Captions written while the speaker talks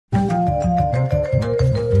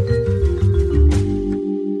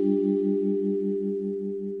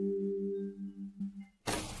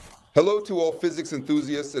Hello to all physics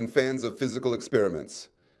enthusiasts and fans of physical experiments.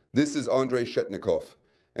 This is Andrei Shetnikov,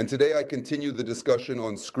 and today I continue the discussion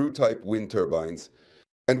on screw-type wind turbines,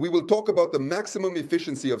 and we will talk about the maximum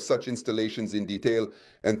efficiency of such installations in detail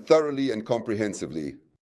and thoroughly and comprehensively.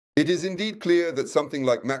 It is indeed clear that something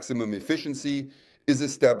like maximum efficiency is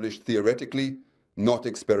established theoretically, not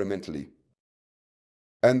experimentally.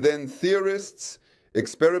 And then theorists,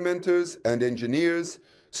 experimenters, and engineers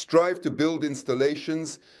strive to build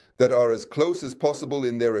installations that are as close as possible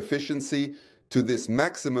in their efficiency to this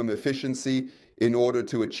maximum efficiency in order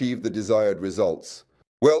to achieve the desired results.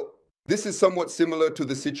 Well, this is somewhat similar to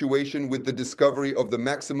the situation with the discovery of the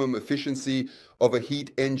maximum efficiency of a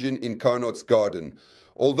heat engine in Carnot's garden,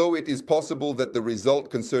 although it is possible that the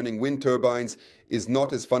result concerning wind turbines is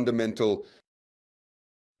not as fundamental,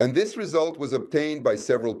 and this result was obtained by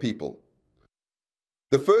several people.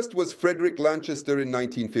 The first was Frederick Lanchester in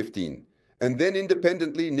 1915, and then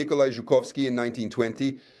independently Nikolai Zhukovsky in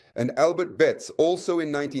 1920, and Albert Betz also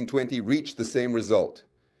in 1920 reached the same result.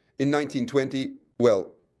 In 1920,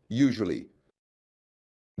 well, usually.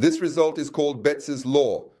 This result is called Betz's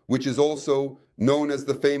law, which is also known as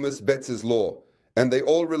the famous Betz's law, and they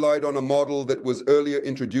all relied on a model that was earlier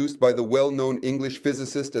introduced by the well-known English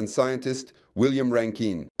physicist and scientist William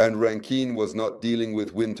Rankine. And Rankine was not dealing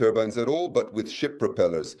with wind turbines at all, but with ship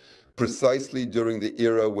propellers, precisely during the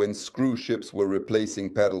era when screw ships were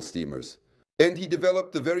replacing paddle steamers. And he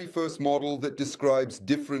developed the very first model that describes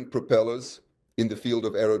different propellers in the field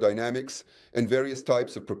of aerodynamics and various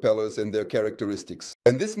types of propellers and their characteristics.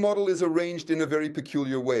 And this model is arranged in a very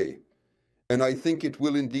peculiar way, and I think it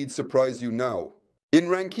will indeed surprise you now. In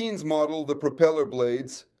Rankine's model, the propeller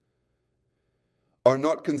blades are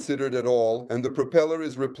not considered at all, and the propeller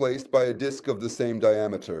is replaced by a disc of the same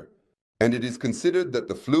diameter. And it is considered that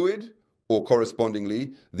the fluid, or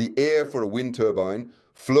correspondingly, the air for a wind turbine,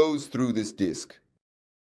 flows through this disc.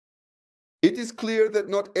 It is clear that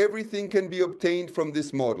not everything can be obtained from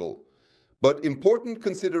this model, but important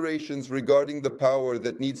considerations regarding the power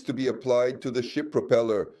that needs to be applied to the ship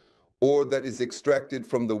propeller or that is extracted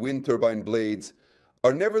from the wind turbine blades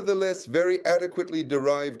are nevertheless very adequately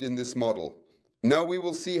derived in this model. Now we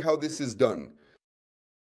will see how this is done.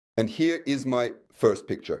 And here is my first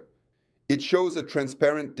picture. It shows a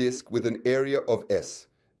transparent disk with an area of S,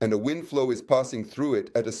 and a wind flow is passing through it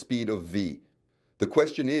at a speed of v. The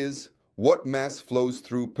question is, what mass flows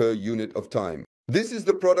through per unit of time? This is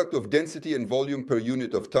the product of density and volume per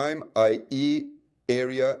unit of time, i.e.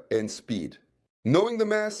 area and speed. Knowing the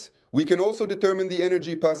mass, we can also determine the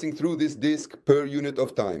energy passing through this disk per unit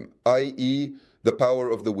of time, i.e. the power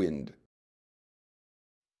of the wind.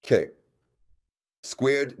 K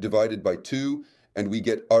squared divided by 2, and we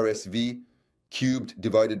get RSV cubed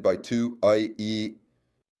divided by 2, i.e.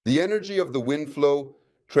 the energy of the wind flow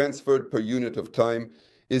transferred per unit of time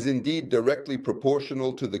is indeed directly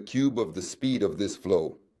proportional to the cube of the speed of this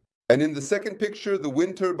flow. And in the second picture, the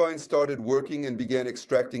wind turbine started working and began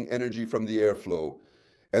extracting energy from the airflow,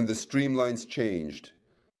 and the streamlines changed.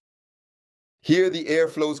 Here the air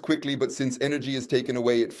flows quickly, but since energy is taken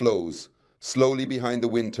away, it flows slowly behind the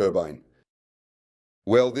wind turbine.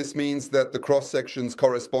 Well, this means that the cross-sections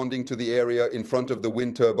corresponding to the area in front of the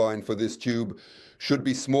wind turbine for this tube should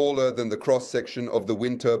be smaller than the cross-section of the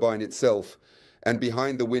wind turbine itself, and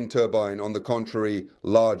behind the wind turbine, on the contrary,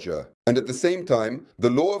 larger. And at the same time, the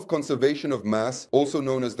law of conservation of mass, also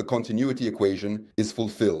known as the continuity equation, is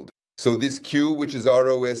fulfilled. So this Q, which is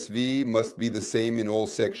ROSV, must be the same in all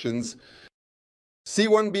sections.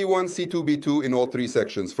 C1, B1, C2, B2 in all three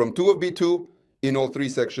sections. From 2 of B2 in all three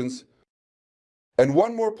sections. And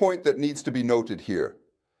one more point that needs to be noted here.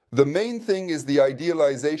 The main thing is the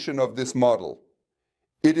idealization of this model.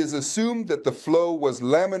 It is assumed that the flow was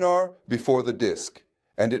laminar before the disk,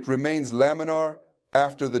 and it remains laminar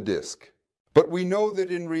after the disk. But we know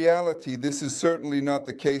that in reality, this is certainly not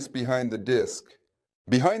the case behind the disk.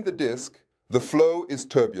 Behind the disk, the flow is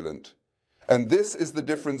turbulent. And this is the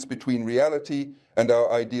difference between reality and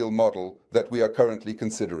our ideal model that we are currently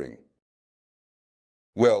considering.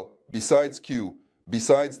 Well, besides Q,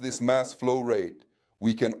 besides this mass flow rate,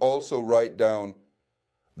 we can also write down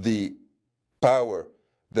the power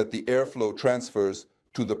that the airflow transfers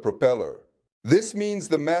to the propeller. This means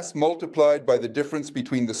the mass multiplied by the difference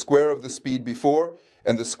between the square of the speed before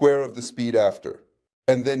and the square of the speed after,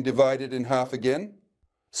 and then divided in half again.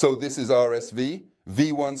 So this is RSV,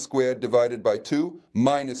 V1 squared divided by 2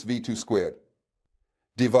 minus V2 squared.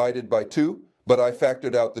 Divided by 2, but I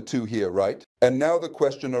factored out the 2 here, right? And now the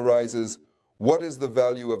question arises, what is the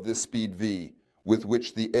value of this speed V with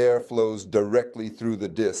which the air flows directly through the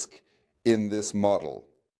disk in this model?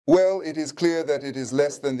 Well, it is clear that it is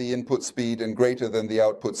less than the input speed and greater than the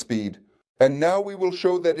output speed. And now we will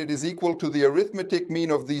show that it is equal to the arithmetic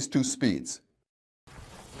mean of these two speeds.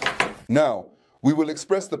 Now, we will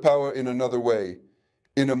express the power in another way,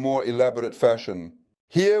 in a more elaborate fashion.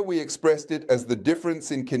 Here we expressed it as the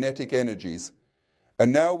difference in kinetic energies,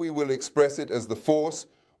 and now we will express it as the force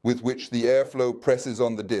with which the airflow presses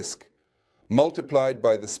on the disk, multiplied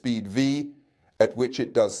by the speed v at which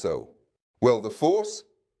it does so. Well, the force,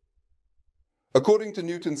 according to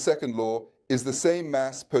Newton's second law, is the same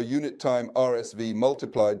mass per unit time RSV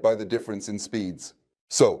multiplied by the difference in speeds.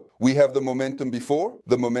 So, we have the momentum before,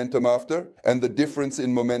 the momentum after, and the difference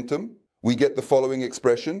in momentum. We get the following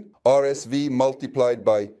expression, RSV multiplied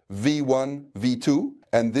by V1, V2,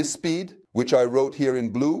 and this speed, which I wrote here in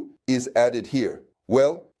blue, is added here.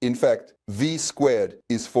 Well, in fact, V squared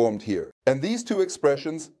is formed here. And these two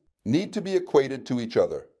expressions need to be equated to each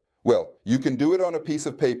other. Well, you can do it on a piece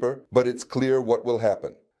of paper, but it's clear what will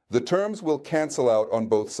happen. The terms will cancel out on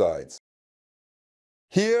both sides.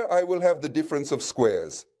 Here I will have the difference of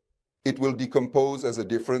squares. It will decompose as a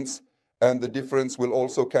difference, and the difference will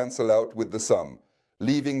also cancel out with the sum,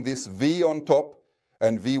 leaving this v on top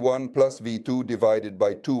and v1 plus v2 divided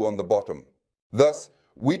by 2 on the bottom. Thus,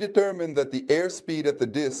 we determine that the airspeed at the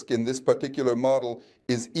disk in this particular model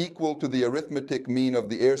is equal to the arithmetic mean of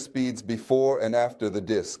the airspeeds before and after the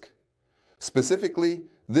disk. Specifically,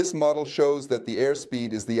 this model shows that the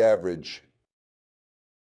airspeed is the average.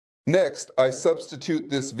 Next, I substitute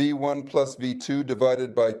this v1 plus v2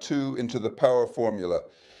 divided by 2 into the power formula,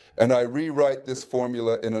 and I rewrite this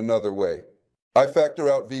formula in another way. I factor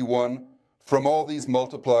out v1 from all these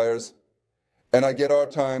multipliers, and I get R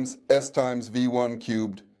times S times v1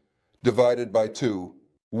 cubed divided by 2.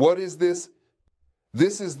 What is this?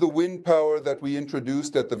 This is the wind power that we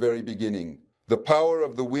introduced at the very beginning, the power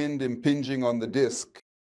of the wind impinging on the disk.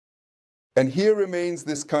 And here remains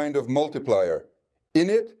this kind of multiplier. In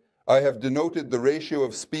it, I have denoted the ratio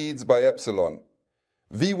of speeds by epsilon.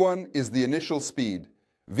 V1 is the initial speed.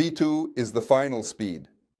 V2 is the final speed.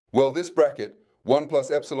 Well, this bracket, 1 plus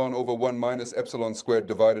epsilon over 1 minus epsilon squared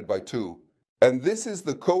divided by 2. And this is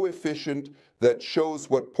the coefficient that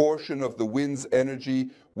shows what portion of the wind's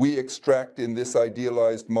energy we extract in this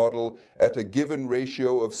idealized model at a given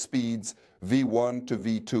ratio of speeds V1 to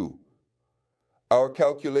V2. Our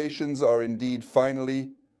calculations are indeed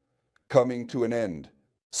finally coming to an end.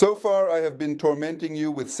 So far, I have been tormenting you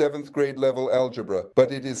with 7th grade level algebra,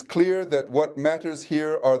 but it is clear that what matters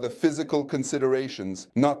here are the physical considerations,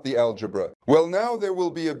 not the algebra. Well, now there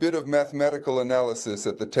will be a bit of mathematical analysis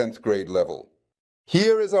at the 10th grade level.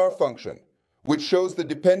 Here is our function, which shows the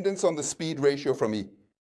dependence on the speed ratio from E.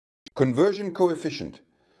 Conversion coefficient.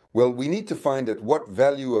 Well, we need to find at what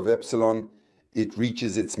value of epsilon it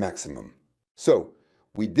reaches its maximum. So,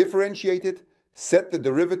 we differentiate it, set the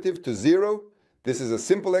derivative to 0. This is a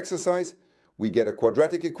simple exercise. We get a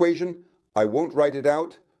quadratic equation. I won't write it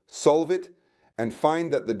out. Solve it, and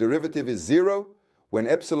find that the derivative is 0 when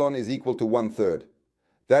epsilon is equal to 1/3.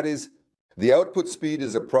 That is, the output speed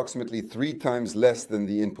is approximately 3 times less than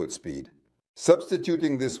the input speed.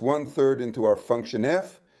 Substituting this 1/3 into our function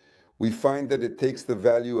f, we find that it takes the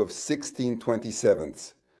value of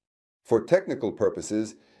 16/27. For technical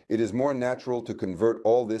purposes, it is more natural to convert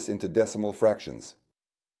all this into decimal fractions.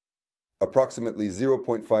 Approximately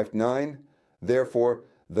 0.59, therefore,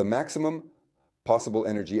 the maximum possible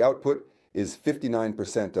energy output is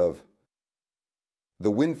 59% of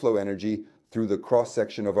the wind flow energy through the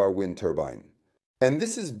cross-section of our wind turbine. And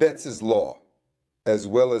this is Betz's law, as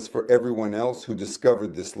well as for everyone else who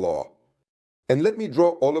discovered this law. And let me draw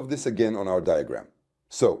all of this again on our diagram.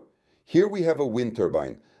 So, here we have a wind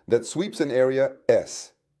turbine that sweeps an area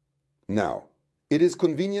S. Now, it is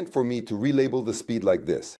convenient for me to relabel the speed like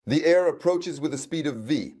this. The air approaches with a speed of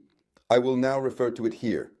v. I will now refer to it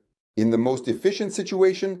here. In the most efficient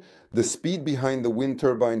situation, the speed behind the wind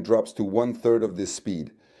turbine drops to 1/3 of this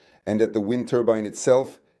speed, and at the wind turbine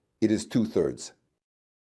itself, it is 2/3.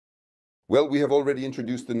 Well, we have already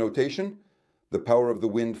introduced the notation, the power of the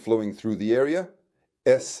wind flowing through the area,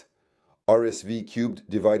 S RSV cubed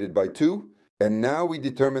divided by 2, and now we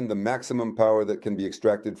determine the maximum power that can be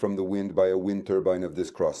extracted from the wind by a wind turbine of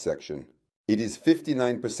this cross-section. It is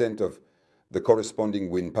 59% of the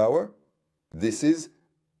corresponding wind power. This is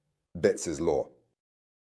Betz's law.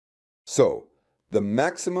 So, the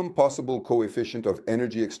maximum possible coefficient of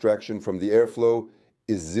energy extraction from the airflow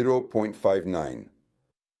is 0.59.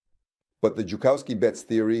 But the Joukowsky-Betz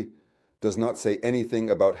theory does not say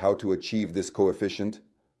anything about how to achieve this coefficient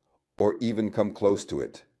or even come close to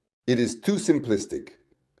it. It is too simplistic.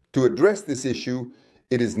 To address this issue,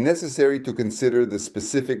 it is necessary to consider the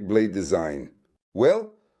specific blade design.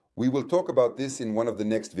 Well, we will talk about this in one of the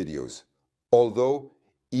next videos. Although,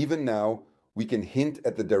 even now, we can hint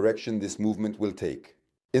at the direction this movement will take.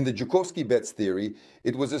 In the Joukowsky-Betz theory,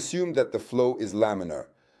 it was assumed that the flow is laminar,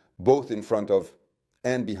 both in front of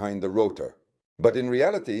and behind the rotor. But in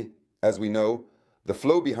reality, as we know, the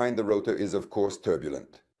flow behind the rotor is of course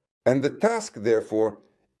turbulent. And the task, therefore,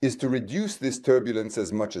 is to reduce this turbulence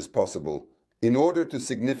as much as possible in order to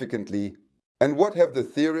significantly. And what have the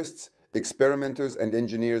theorists, experimenters, and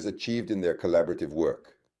engineers achieved in their collaborative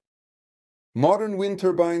work? Modern wind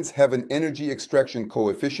turbines have an energy extraction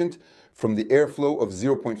coefficient from the airflow of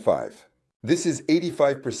 0.5. This is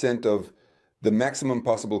 85% of the maximum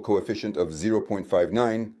possible coefficient of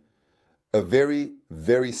 0.59, a very,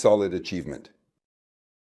 very solid achievement.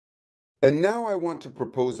 And now I want to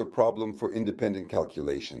propose a problem for independent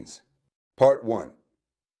calculations. Part 1.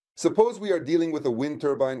 Suppose we are dealing with a wind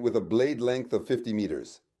turbine with a blade length of 50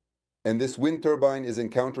 meters, and this wind turbine is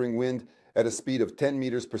encountering wind at a speed of 10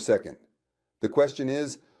 meters per second. The question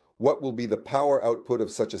is, what will be the power output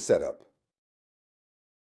of such a setup?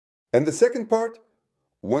 And the second part,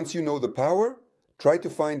 once you know the power, try to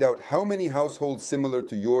find out how many households similar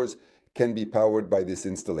to yours can be powered by this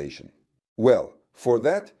installation. Well, for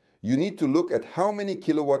that, you need to look at how many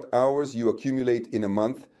kilowatt hours you accumulate in a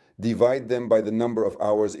month, divide them by the number of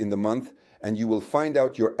hours in the month, and you will find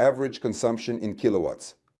out your average consumption in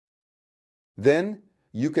kilowatts. Then,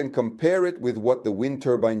 you can compare it with what the wind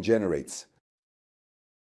turbine generates.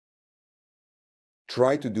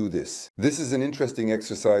 Try to do this. This is an interesting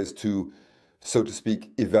exercise to, so to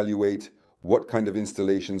speak, evaluate what kind of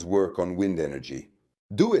installations work on wind energy.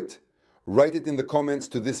 Do it! Write it in the comments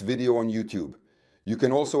to this video on YouTube. You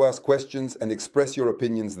can also ask questions and express your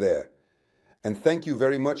opinions there. And thank you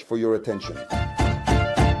very much for your attention.